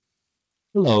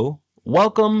Hello,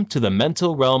 welcome to the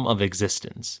mental realm of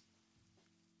existence.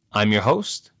 I'm your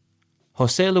host,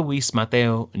 Jose Luis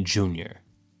Mateo Jr.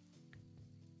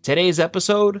 Today's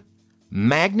episode,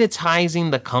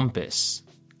 Magnetizing the Compass,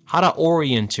 how to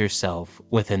orient yourself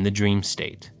within the dream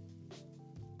state.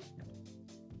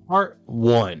 Part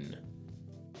 1.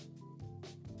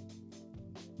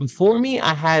 Before me,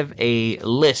 I have a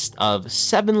list of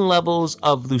 7 levels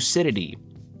of lucidity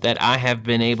that I have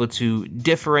been able to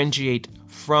differentiate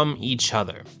from each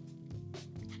other.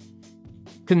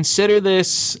 Consider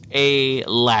this a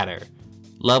ladder.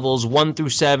 Levels 1 through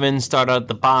 7 start at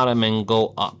the bottom and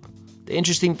go up. The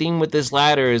interesting thing with this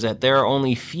ladder is that there are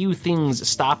only few things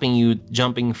stopping you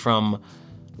jumping from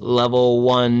level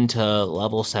 1 to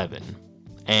level 7.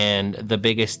 And the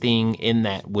biggest thing in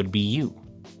that would be you.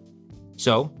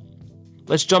 So,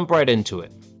 let's jump right into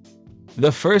it.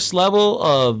 The first level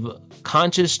of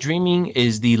conscious dreaming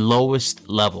is the lowest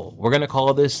level. We're going to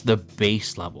call this the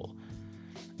base level.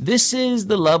 This is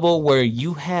the level where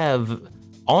you have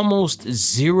almost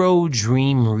zero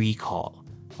dream recall.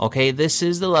 Okay, this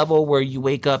is the level where you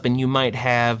wake up and you might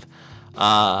have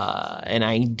an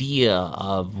idea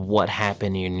of what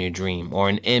happened in your dream, or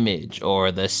an image,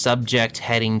 or the subject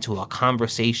heading to a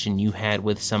conversation you had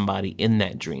with somebody in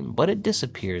that dream, but it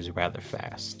disappears rather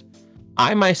fast.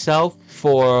 I myself,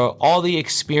 for all the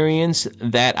experience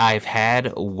that I've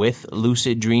had with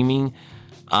lucid dreaming,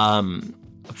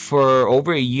 for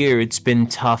over a year, it's been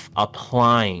tough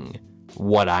applying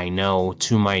what I know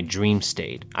to my dream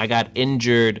state. I got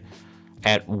injured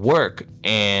at work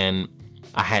and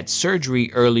I had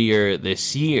surgery earlier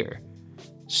this year.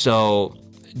 So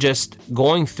just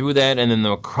going through that, and then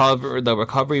the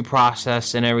recovery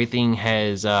process and everything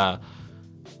has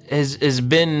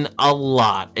been a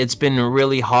lot. It's been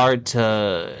really hard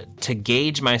to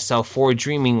gauge myself for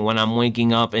dreaming when I'm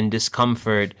waking up in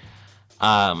discomfort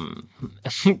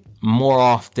more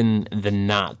often than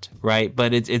not, right?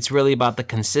 But it's really about the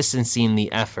consistency and the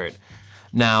effort.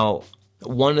 Now,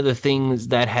 one of the things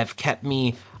that have kept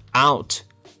me out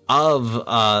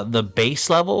of the base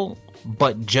level,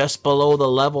 but just below the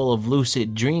level of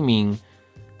lucid dreaming,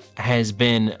 has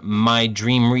been my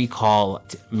dream recall,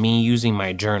 me using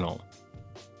my journal.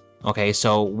 Okay,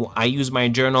 so I use my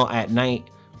journal at night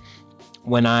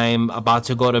when I'm about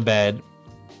to go to bed.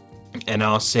 And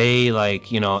I'll say,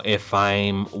 like, if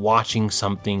I'm watching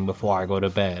something before I go to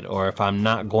bed, or if I'm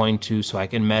not going to, so I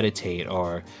can meditate,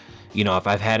 or, if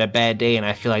I've had a bad day and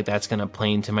I feel like that's going to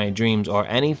play into my dreams, or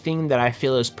anything that I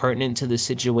feel is pertinent to the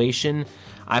situation,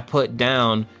 I put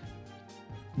down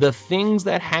the things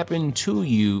that happen to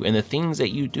you and the things that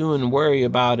you do and worry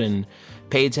about and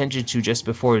pay attention to just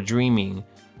before dreaming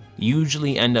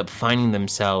usually end up finding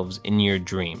themselves in your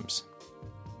dreams.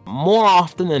 More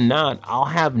often than not, I'll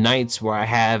have nights where I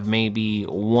have maybe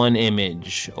one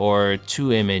image or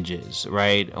two images,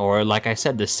 right? Or, like I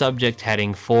said, the subject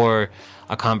heading for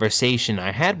a conversation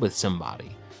I had with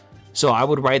somebody. So I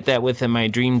would write that within my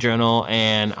dream journal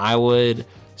and I would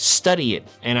study it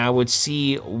and I would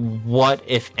see what,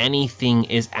 if anything,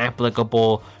 is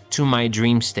applicable to my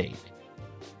dream state.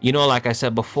 Like I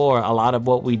said before, a lot of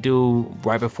what we do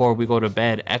right before we go to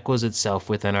bed echoes itself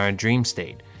within our dream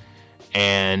state.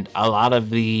 And a lot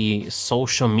of the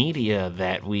social media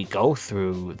that we go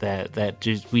through,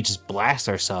 we just blast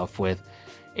ourselves with,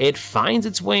 it finds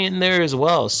its way in there as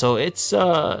well. So it's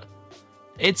kind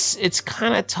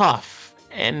of tough,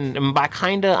 and by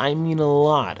kinda I mean a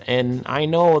lot. And I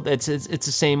know that it's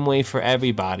the same way for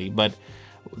everybody, but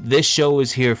this show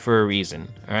is here for a reason.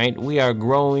 All right, we are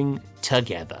growing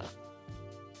together.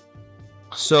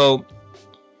 So,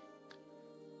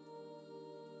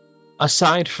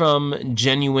 aside from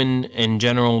genuine and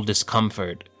general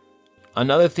discomfort,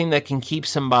 another thing that can keep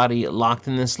somebody locked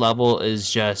in this level is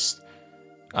just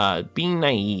being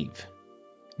naive.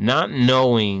 Not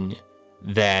knowing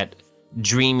that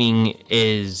dreaming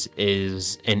is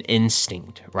an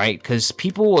instinct, right? Because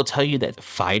people will tell you that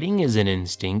fighting is an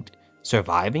instinct,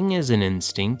 surviving is an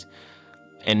instinct,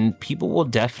 and people will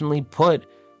definitely put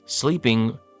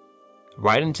sleeping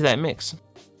right into that mix.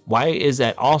 Why is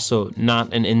that also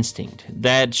not an instinct?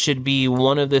 That should be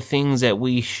one of the things that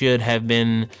we should have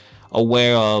been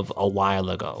aware of a while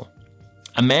ago.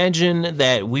 Imagine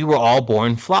that we were all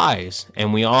born flies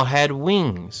and we all had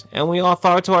wings, and we all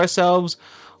thought to ourselves,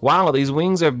 wow, these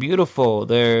wings are beautiful.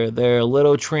 They're a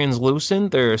little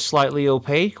translucent, they're slightly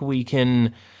opaque. We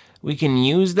can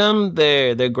use them.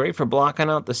 They're great for blocking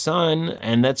out the sun,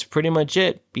 and that's pretty much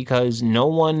it, because no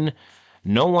one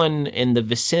in the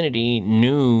vicinity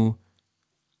knew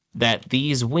that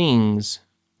these wings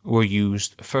were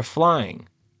used for flying.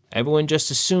 Everyone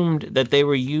just assumed that they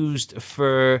were used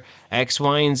for X,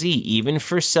 Y, and Z, even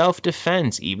for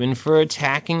self-defense, even for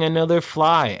attacking another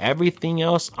fly, everything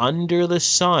else under the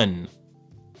sun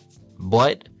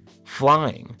but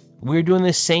flying. We're doing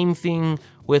the same thing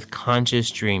with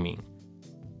conscious dreaming.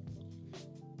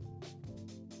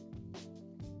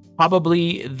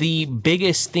 Probably the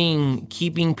biggest thing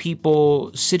keeping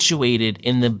people situated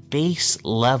in the base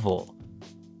level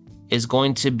is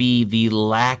going to be the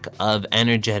lack of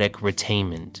energetic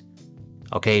retainment.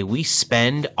 Okay, we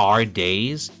spend our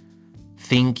days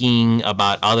thinking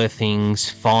about other things,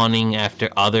 fawning after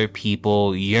other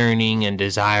people, yearning and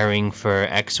desiring for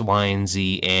X, Y, and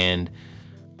Z, and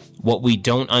what we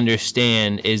don't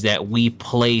understand is that we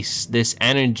place this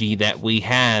energy that we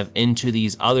have into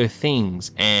these other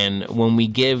things, and when we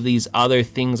give these other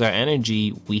things our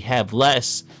energy, we have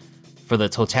less for the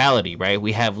totality, right?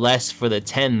 We have less for the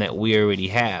 10 that we already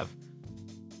have.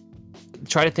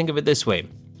 Try to think of it this way.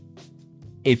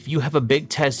 If you have a big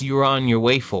test you're on your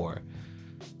way for,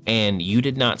 and you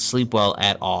did not sleep well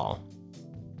at all,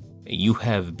 you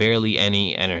have barely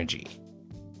any energy,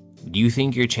 do you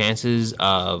think your chances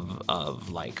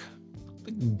of like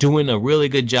doing a really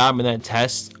good job in that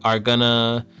test are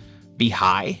gonna be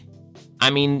high? I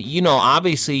mean, you know,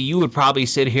 obviously you would probably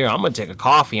sit here, I'm gonna take a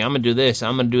coffee, I'm gonna do this,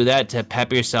 I'm gonna do that to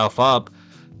pep yourself up,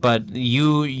 but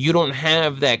you don't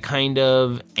have that kind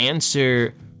of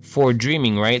answer for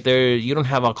dreaming, right? You don't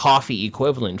have a coffee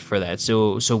equivalent for that.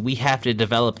 So we have to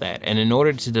develop that. And in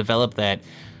order to develop that,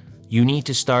 you need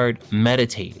to start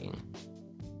meditating.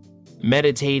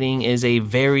 Meditating is a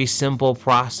very simple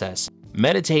process.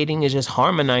 Meditating is just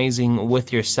harmonizing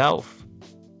with yourself.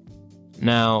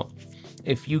 Now,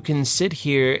 if you can sit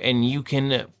here and you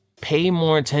can pay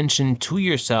more attention to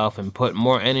yourself and put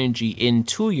more energy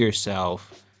into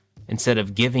yourself instead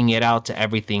of giving it out to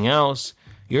everything else,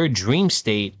 your dream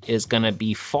state is going to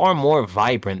be far more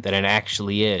vibrant than it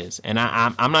actually is. And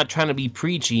I'm not trying to be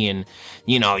preachy and,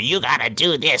 you know, you got to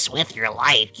do this with your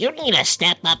life. You need to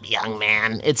step up, young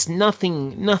man. It's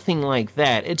nothing like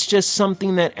that. It's just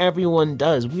something that everyone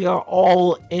does. We are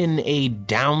all in a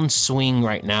downswing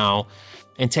right now.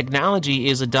 And technology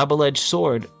is a double-edged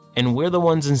sword. And we're the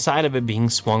ones inside of it being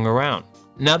swung around.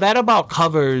 Now that about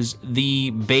covers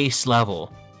the base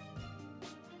level.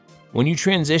 When you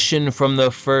transition from the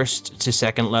first to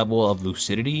second level of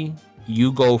lucidity,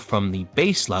 you go from the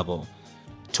base level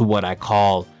to what I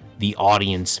call the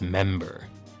audience member.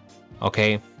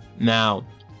 Okay? Now,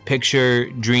 picture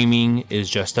dreaming is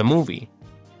just a movie.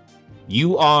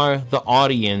 You are the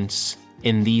audience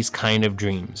in these kind of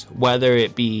dreams, whether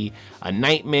it be a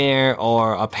nightmare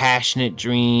or a passionate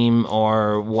dream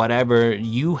or whatever.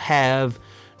 You have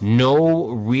no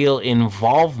real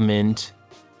involvement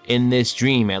in this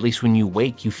dream. At least when you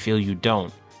wake, you feel you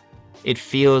don't. It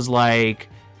feels like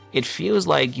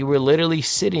you were literally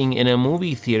sitting in a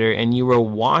movie theater and you were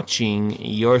watching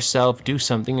yourself do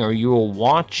something, or you were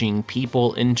watching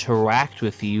people interact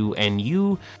with you, and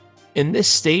you, in this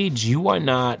stage, you are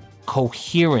not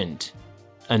coherent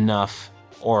enough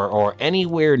or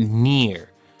anywhere near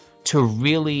to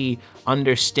really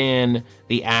understand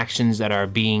the actions that are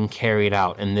being carried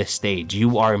out in this stage.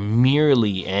 You are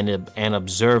merely an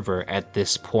observer at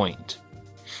this point.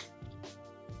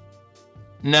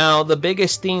 Now, the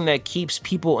biggest thing that keeps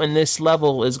people in this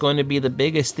level is going to be the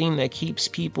biggest thing that keeps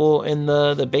people in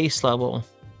the base level.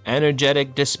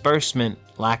 Energetic disbursement,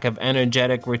 lack of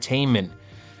energetic retainment.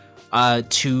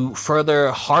 To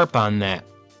further harp on that,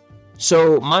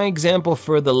 so my example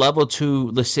for the level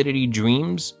 2 lucidity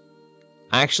dreams,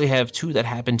 I actually have 2 that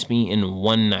happened to me in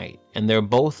one night, and they're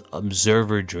both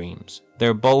observer dreams.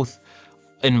 They're both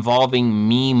involving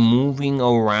me moving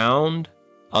around,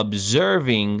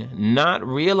 observing, not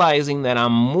realizing that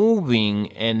I'm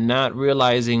moving and not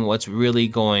realizing what's really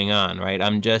going on, right?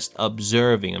 I'm just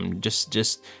observing. I'm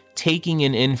just taking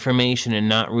in information and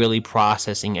not really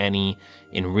processing any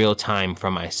in real time for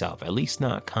myself, at least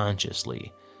not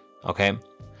consciously. Okay?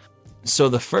 So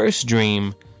the first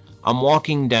dream, I'm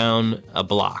walking down a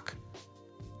block.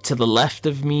 To the left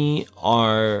of me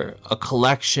are a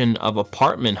collection of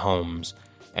apartment homes,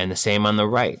 and the same on the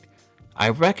right. I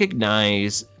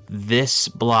recognize this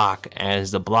block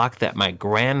as the block that my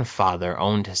grandfather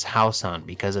owned his house on,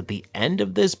 because at the end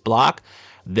of this block,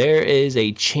 there is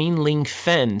a chain link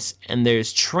fence and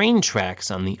there's train tracks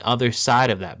on the other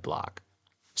side of that block.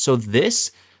 So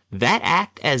that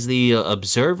act as the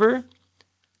observer,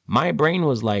 my brain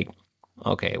was like,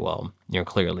 okay, well, you're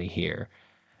clearly here.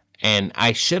 And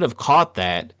I should have caught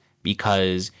that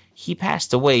because he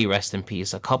passed away, rest in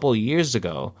peace, a couple years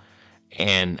ago.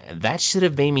 And that should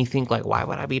have made me think, like, why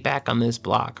would I be back on this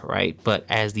block, right? But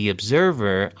as the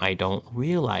observer, I don't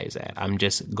realize that. I'm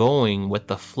just going with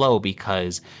the flow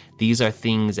because these are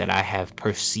things that I have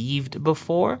perceived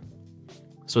before.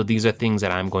 So these are things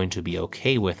that I'm going to be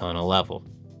okay with on a level.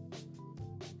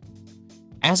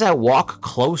 As I walk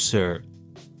closer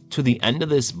to the end of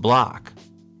this block,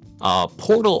 a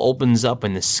portal opens up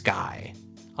in the sky.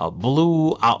 A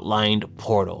blue outlined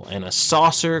portal, and a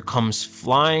saucer comes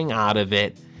flying out of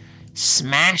it,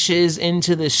 smashes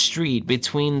into the street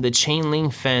between the chain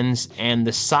link fence and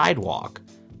the sidewalk.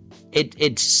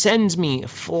 It sends me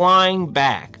flying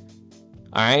back.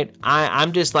 All right,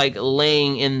 I'm just like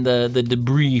laying in the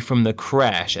debris from the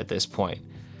crash at this point.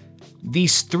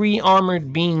 These 3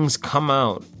 armored beings come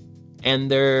out, and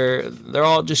they're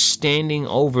all just standing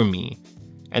over me.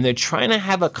 And they're trying to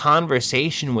have a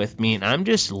conversation with me, and I'm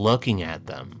just looking at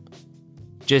them.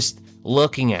 Just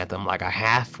looking at them like a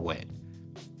half-wit.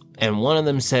 And one of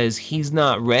them says, he's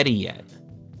not ready yet.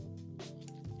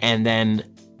 And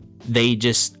then they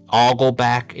just all go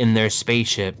back in their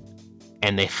spaceship,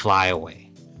 and they fly away.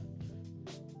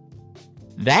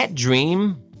 That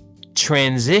dream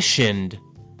transitioned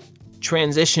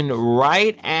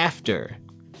right after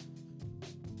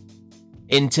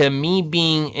into me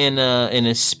being in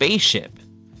a spaceship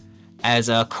as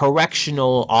a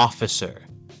correctional officer.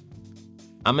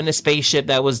 I'm in a spaceship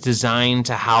that was designed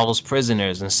to house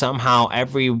prisoners, and somehow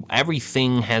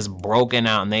everything has broken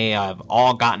out and they have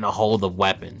all gotten a hold of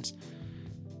weapons.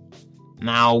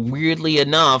 Now, weirdly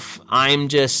enough, I'm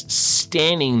just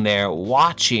standing there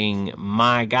watching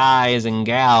my guys and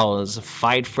gals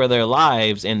fight for their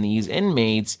lives and these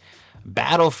inmates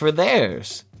battle for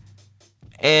theirs.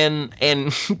 And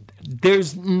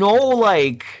there's no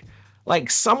like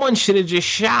someone should have just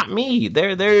shot me.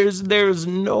 There's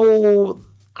no,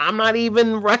 I'm not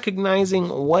even recognizing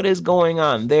what is going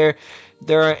on. There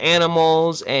are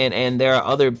animals and there are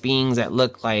other beings that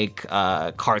look like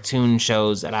cartoon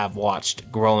shows that I've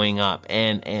watched growing up,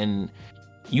 and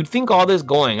you'd think all this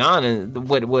going on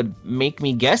would make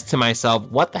me guess to myself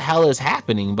what the hell is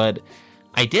happening, but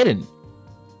I didn't.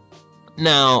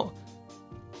 Now,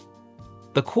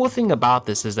 the cool thing about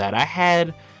this is that I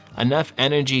had enough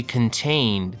energy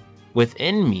contained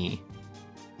within me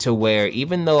to where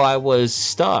even though I was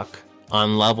stuck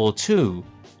on level 2,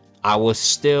 I was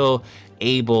still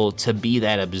able to be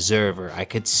that observer. I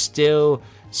could still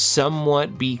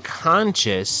somewhat be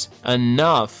conscious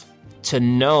enough to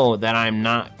know that I'm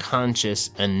not conscious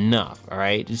enough, all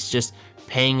right? It's just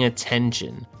paying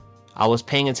attention. I was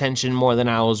paying attention more than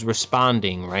I was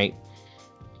responding, right?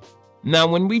 Now,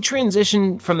 when we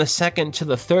transition from the 2nd to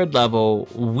the 3rd level,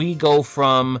 we go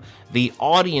from the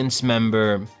audience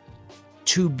member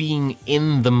to being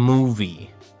in the movie,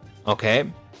 okay?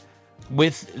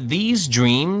 With these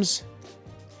dreams,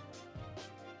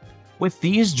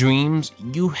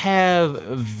 you have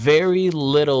very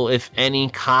little, if any,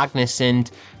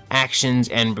 cognizant actions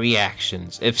and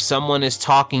reactions. If someone is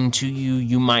talking to you,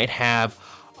 you might have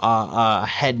a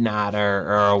head nod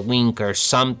or a wink or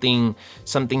something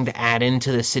to add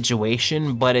into the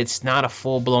situation, but it's not a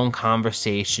full-blown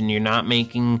conversation. You're not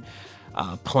making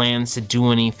plans to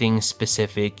do anything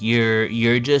specific.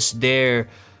 You're just there.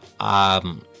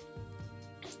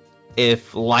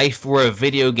 If life were a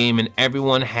video game and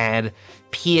everyone had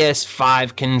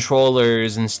PS5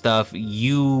 controllers and stuff,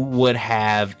 you would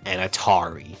have an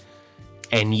Atari.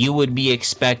 And you would be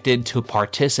expected to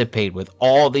participate with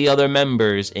all the other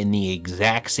members in the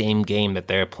exact same game that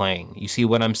they're playing. You see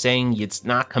what I'm saying? It's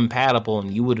not compatible,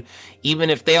 and you would, even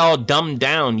if they all dumbed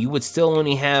down, you would still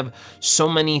only have so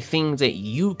many things that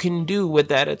you can do with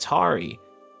that Atari,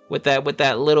 with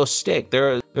that little stick.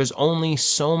 There's only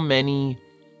so many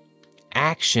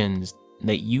actions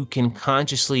that you can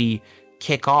consciously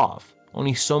kick off.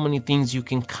 Only so many things you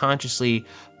can consciously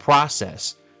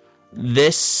process.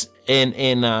 This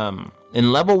in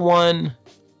level 1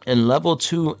 and level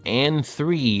 2 and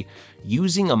 3,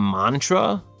 using a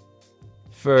mantra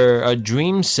for a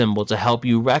dream symbol to help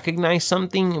you recognize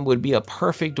something would be a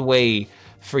perfect way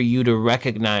for you to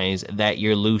recognize that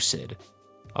you're lucid.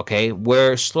 Okay,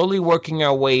 we're slowly working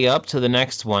our way up to the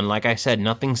next one. Like I said,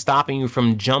 nothing's stopping you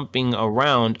from jumping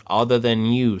around other than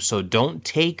you. So don't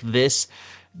take these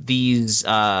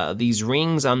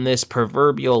rings on this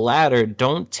proverbial ladder,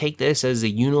 don't take this as a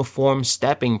uniform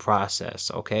stepping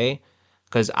process, okay?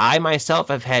 Because I myself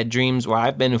have had dreams where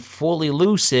I've been fully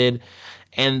lucid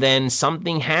and then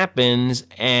something happens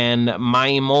and my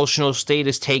emotional state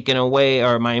is taken away,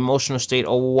 or my emotional state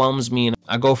overwhelms me, and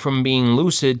I go from being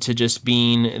lucid to just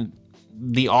being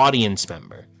the audience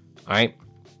member. All right,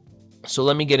 so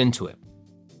let me get into it.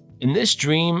 In this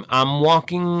dream, I'm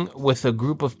walking with a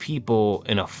group of people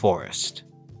in a forest.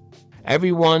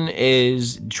 Everyone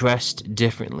is dressed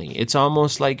differently. It's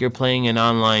almost like you're playing an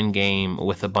online game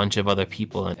with a bunch of other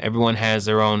people and everyone has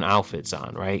their own outfits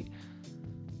on, right?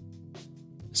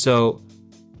 So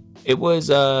it was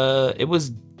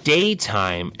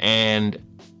daytime, and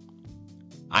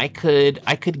I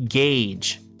could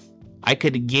gauge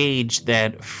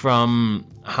that from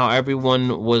how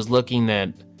everyone was looking, that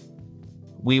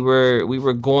we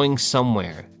were going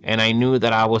somewhere, and I knew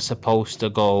that I was supposed to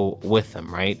go with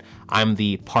them, right? I'm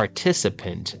the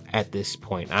participant at this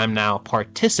point. I'm now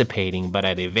participating, but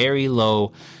at a very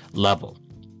low level.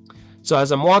 So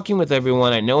as I'm walking with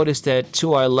everyone, I noticed that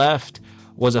to our left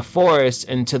was a forest,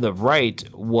 and to the right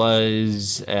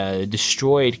was a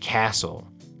destroyed castle.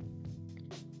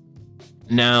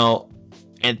 Now,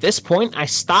 at this point, I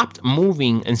stopped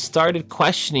moving and started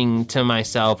questioning to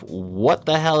myself, what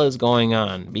the hell is going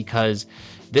on? Because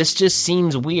this just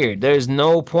seems weird. There's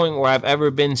no point where I've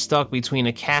ever been stuck between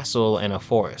a castle and a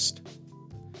forest.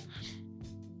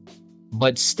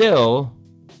 But still,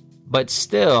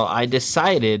 I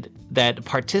decided that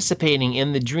participating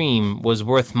in the dream was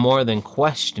worth more than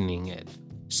questioning it.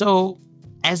 So,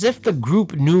 as if the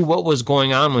group knew what was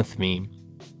going on with me,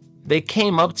 they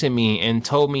came up to me and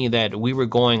told me that we were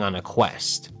going on a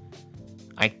quest.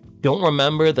 I don't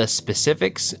remember the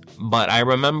specifics, but I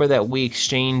remember that we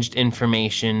exchanged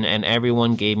information and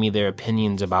everyone gave me their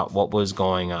opinions about what was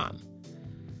going on.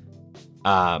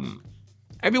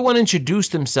 Everyone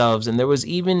introduced themselves, and there was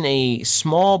even a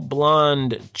small,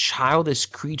 blonde, childish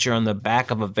creature on the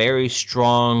back of a very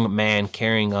strong man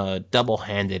carrying a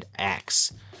double-handed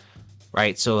axe.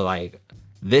 Right? So, like,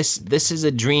 this is a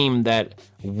dream that,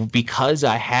 because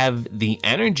I have the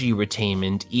energy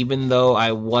retainment, even though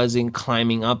I wasn't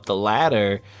climbing up the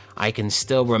ladder, I can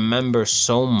still remember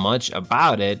so much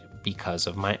about it because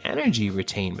of my energy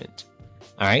retainment.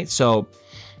 All right? So,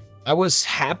 I was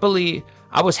happy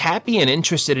and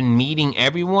interested in meeting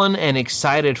everyone and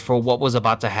excited for what was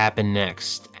about to happen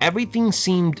next. Everything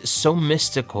seemed so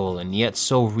mystical and yet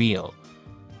so real.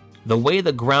 The way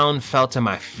the ground felt to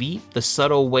my feet, the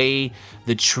subtle way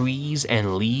the trees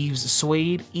and leaves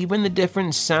swayed, even the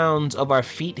different sounds of our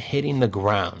feet hitting the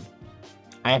ground.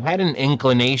 I had an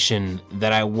inclination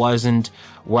that I wasn't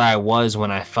where I was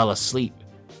when I fell asleep.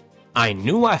 I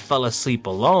knew I fell asleep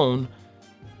alone,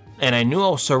 and I knew I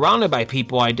was surrounded by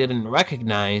people I didn't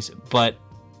recognize, but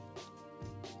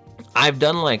I've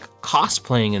done like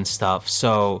cosplaying and stuff,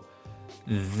 so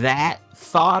that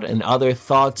thought and other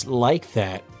thoughts like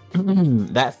that,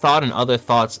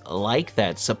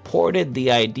 supported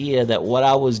the idea that what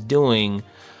I was doing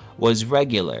was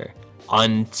regular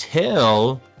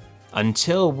until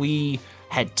we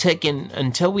had taken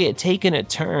a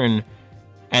turn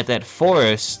at that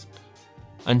forest,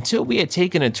 until we had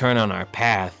taken a turn on our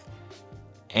path.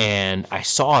 And I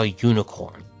saw a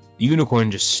unicorn. The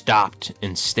unicorn just stopped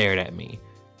and stared at me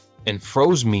and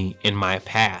froze me in my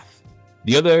path.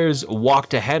 The others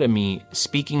walked ahead of me,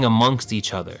 speaking amongst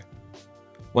each other.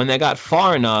 When they got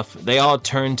far enough, they all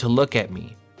turned to look at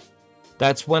me.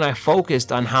 That's when I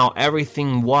focused on how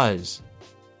everything was.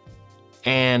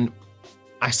 And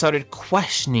I started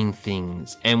questioning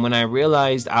things. And when I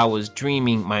realized I was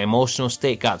dreaming, my emotional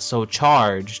state got so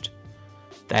charged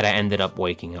that I ended up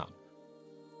waking up.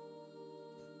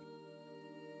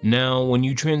 Now, when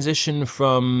you transition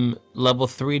from level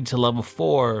 3 to level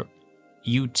 4,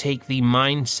 you take the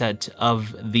mindset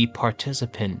of the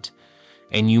participant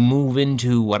and you move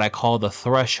into what I call the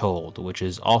threshold, which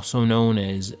is also known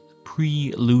as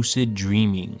pre-lucid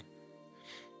dreaming.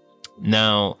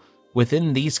 Now,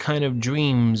 within these kind of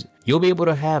dreams, you'll be able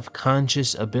to have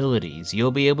conscious abilities. You'll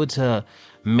be able to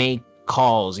make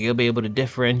calls. You'll be able to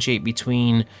differentiate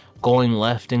between going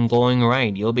left and going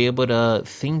right. You'll be able to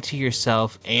think to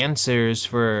yourself answers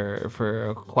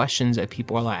for questions that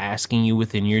people are asking you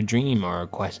within your dream, or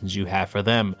questions you have for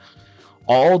them,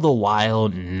 all the while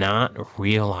not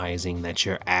realizing that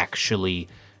you're actually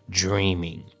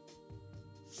dreaming.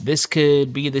 This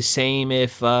could be the same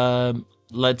if,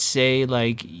 let's say,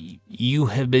 like, you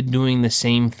have been doing the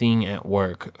same thing at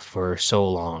work for so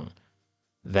long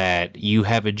that you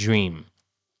have a dream.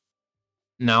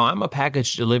 Now, I'm a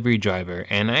package delivery driver,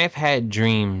 and I've had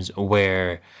dreams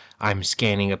where I'm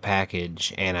scanning a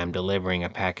package and I'm delivering a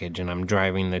package and I'm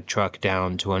driving the truck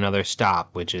down to another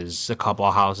stop, which is a couple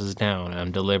of houses down, and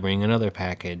I'm delivering another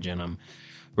package, and I'm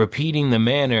repeating the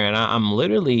manner, and I'm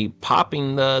literally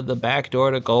popping the back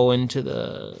door to go into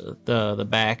the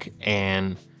back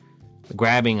and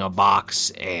grabbing a box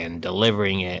and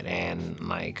delivering it, and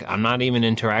like, I'm not even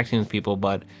interacting with people,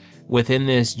 but within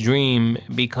this dream,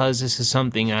 because this is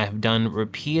something I've done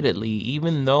repeatedly,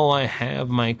 even though I have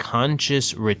my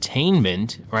conscious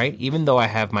retainment, right? Even though I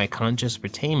have my conscious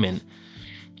retainment,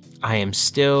 I am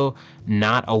still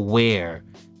not aware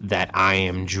that I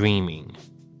am dreaming.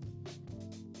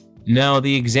 Now,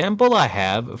 the example I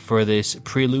have for this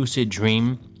pre-lucid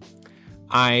dream,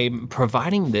 I'm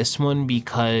providing this one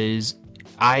because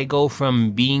I go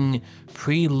from being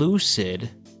pre-lucid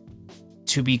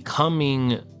to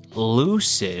becoming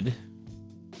lucid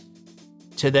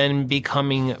to then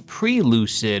becoming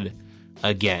pre-lucid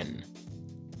again.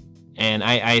 And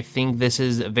I think this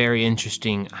is very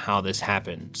interesting how this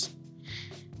happens.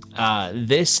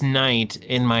 This night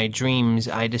in my dreams,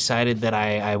 I decided that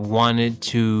I wanted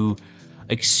to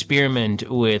experiment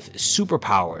with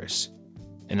superpowers.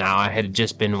 And now I had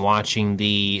just been watching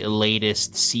the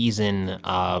latest season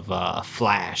of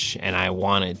Flash, and I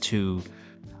wanted to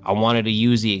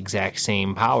use the exact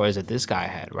same powers that this guy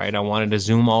had, right? I wanted to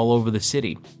zoom all over the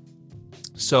city.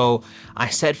 So I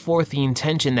set forth the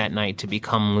intention that night to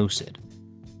become lucid.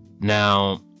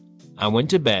 Now, I went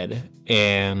to bed,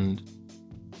 and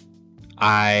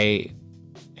I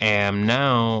am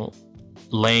now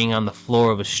laying on the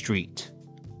floor of a street.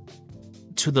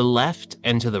 To the left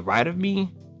and to the right of me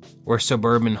were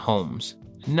suburban homes.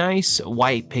 Nice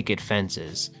white picket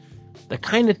fences. The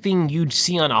kind of thing you'd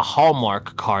see on a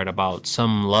Hallmark card about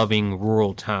some loving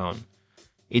rural town.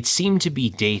 It seemed to be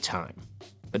daytime,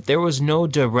 but there was no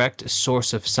direct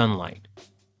source of sunlight.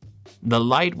 The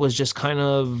light was just kind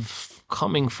of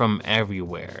coming from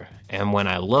everywhere, and when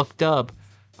I looked up,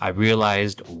 I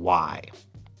realized why.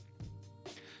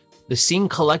 The scene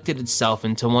collected itself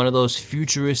into one of those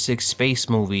futuristic space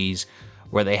movies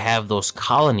where they have those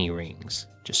colony rings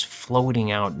just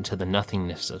floating out into the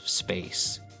nothingness of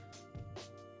space.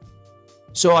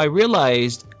 So I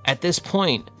realized at this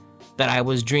point that I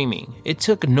was dreaming. It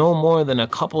took no more than a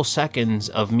couple seconds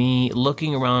of me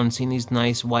looking around, seeing these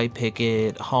nice white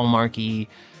picket, hallmarky,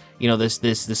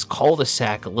 this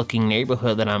cul-de-sac looking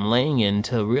neighborhood that I'm laying in,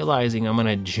 to realizing I'm on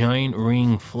a giant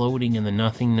ring floating in the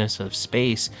nothingness of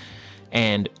space.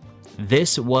 And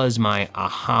this was my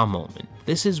aha moment.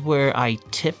 This is where I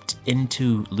tipped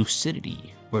into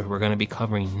lucidity, where we're going to be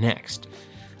covering next.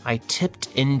 I tipped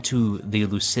into the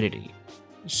lucidity.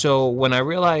 So when I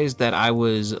realized that I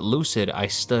was lucid, I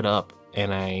stood up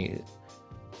and I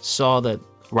saw that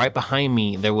right behind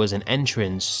me there was an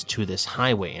entrance to this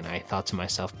highway, and I thought to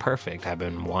myself, perfect, I've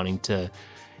been wanting to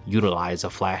utilize a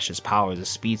Flash's powers, a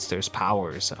speedster's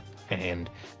powers, and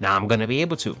now I'm going to be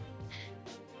able to.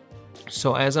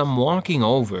 So as I'm walking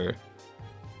over,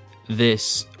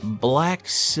 this black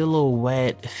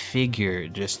silhouette figure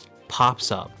just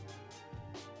pops up,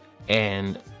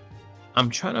 and I'm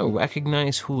trying to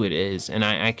recognize who it is, and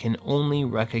I can only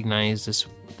recognize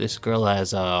this girl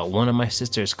as one of my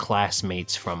sister's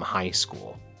classmates from high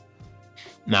school.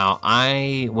 Now,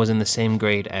 I was in the same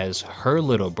grade as her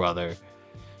little brother,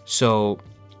 so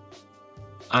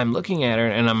I'm looking at her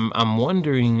and I'm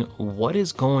wondering what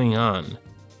is going on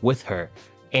with her.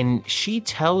 And she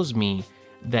tells me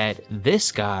that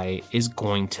this guy is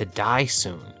going to die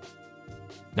soon.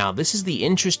 Now, this is the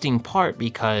interesting part,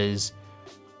 because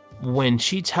when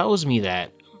she tells me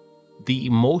that, the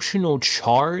emotional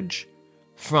charge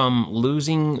from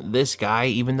losing this guy,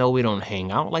 even though we don't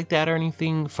hang out like that or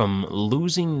anything, from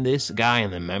losing this guy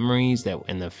and the memories that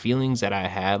and the feelings that I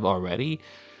have already,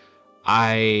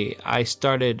 I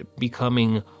started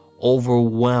becoming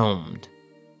overwhelmed.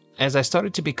 As I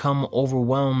started to become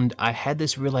overwhelmed, I had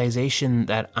this realization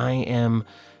that I am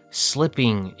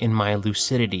slipping in my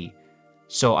lucidity.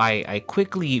 So I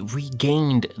quickly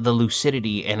regained the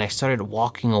lucidity and I started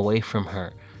walking away from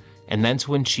her. And that's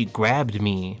when she grabbed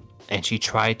me and she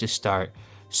tried to start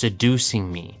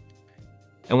seducing me.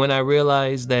 And when I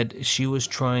realized that she was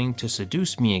trying to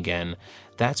seduce me again,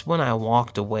 that's when I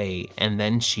walked away, and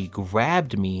then she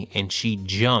grabbed me and she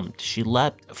jumped. She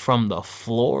leapt from the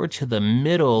floor to the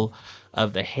middle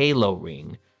of the halo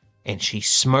ring, and she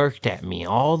smirked at me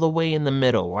all the way in the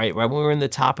middle, right when we were in the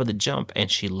top of the jump, and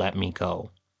she let me go.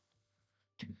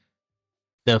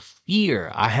 The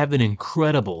fear, I have an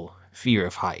incredible fear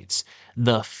of heights.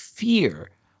 The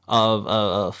fear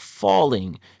of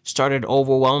falling started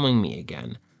overwhelming me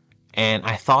again. And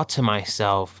I thought to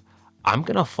myself, I'm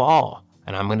going to fall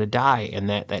and I'm going to die. And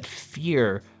that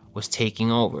fear was taking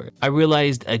over. I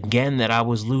realized again that I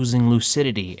was losing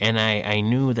lucidity, and I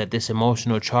knew that this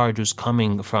emotional charge was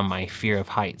coming from my fear of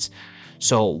heights.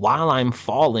 So while I'm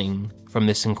falling from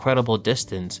this incredible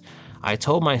distance, I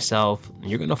told myself,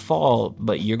 you're going to fall,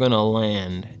 but you're going to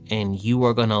land, and you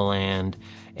are going to land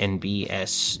and be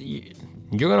as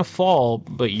You're going to fall,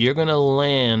 but you're going to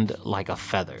land like a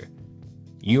feather.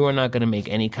 You are not going to make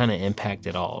any kind of impact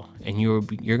at all, and you're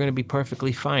going to be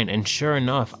perfectly fine. And sure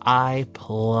enough, I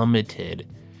plummeted,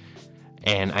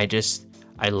 and I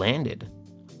landed.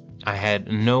 I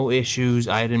had no issues.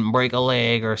 I didn't break a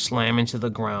leg or slam into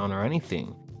the ground or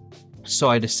anything. So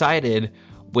I decided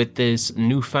with this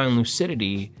newfound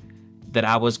lucidity that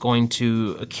I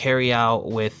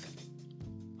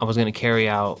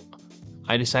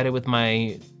decided with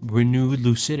my renewed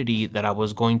lucidity that I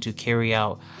was going to carry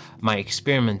out my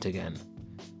experiment again.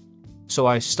 So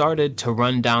I started to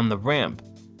run down the ramp,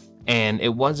 and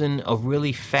it wasn't a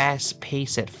really fast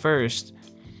pace at first.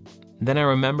 Then I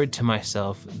remembered to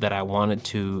myself that I wanted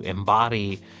to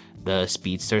embody the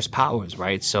speedster's powers,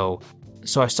 right? So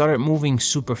I started moving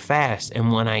super fast,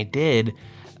 and when I did,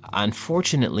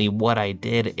 unfortunately, what I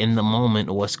did in the moment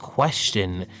was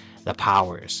question the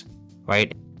powers,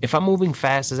 right? If I'm moving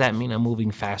fast, does that mean I'm moving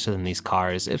faster than these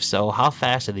cars? If so, how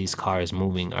fast are these cars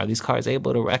moving? Are these cars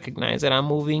able to recognize that I'm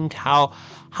moving? How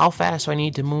fast do I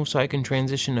need to move so I can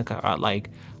transition a car?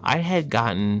 Like, I had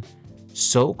gotten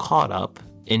so caught up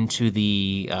into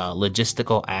the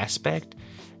logistical aspect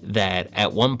that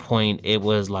at one point it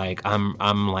was like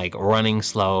I'm like running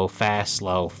slow, fast,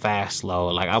 slow, fast, slow.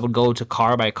 Like, I would go to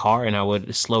car by car and I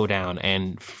would slow down,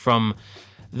 and from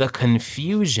the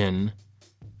confusion,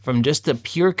 from just the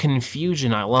pure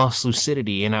confusion, I lost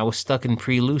lucidity and I was stuck in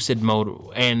pre-lucid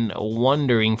mode and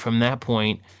wondering from that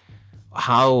point,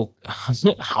 how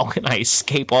can I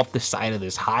escape off the side of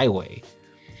this highway?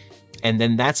 And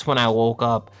then that's when I woke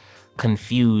up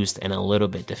confused and a little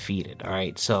bit defeated. All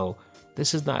right, so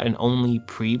this is not an only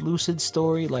pre-lucid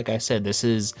story. Like I said, this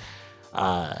is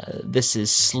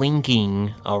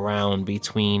slinking around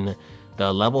between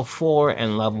the level 4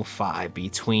 and level 5,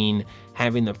 between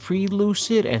having the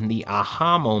pre-lucid and the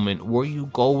aha moment where you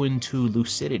go into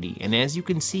lucidity. And as you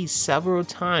can see, several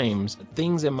times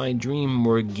things in my dream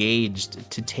were gauged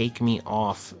to take me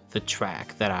off the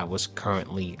track that I was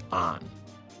currently on.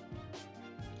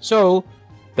 So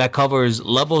that covers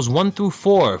levels 1 through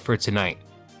 4 for tonight.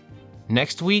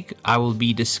 Next week, I will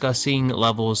be discussing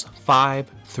levels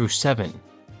 5 through 7.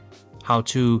 How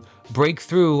to break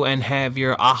through and have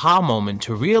your aha moment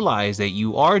to realize that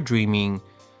you are dreaming,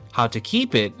 how to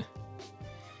keep it,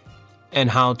 and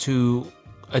how to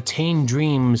attain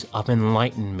dreams of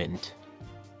enlightenment.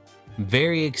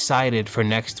 Very excited for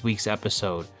next week's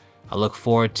episode. I look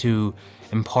forward to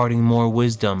imparting more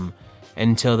wisdom.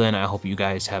 Until then, I hope you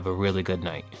guys have a really good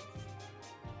night.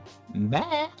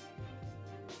 Bye.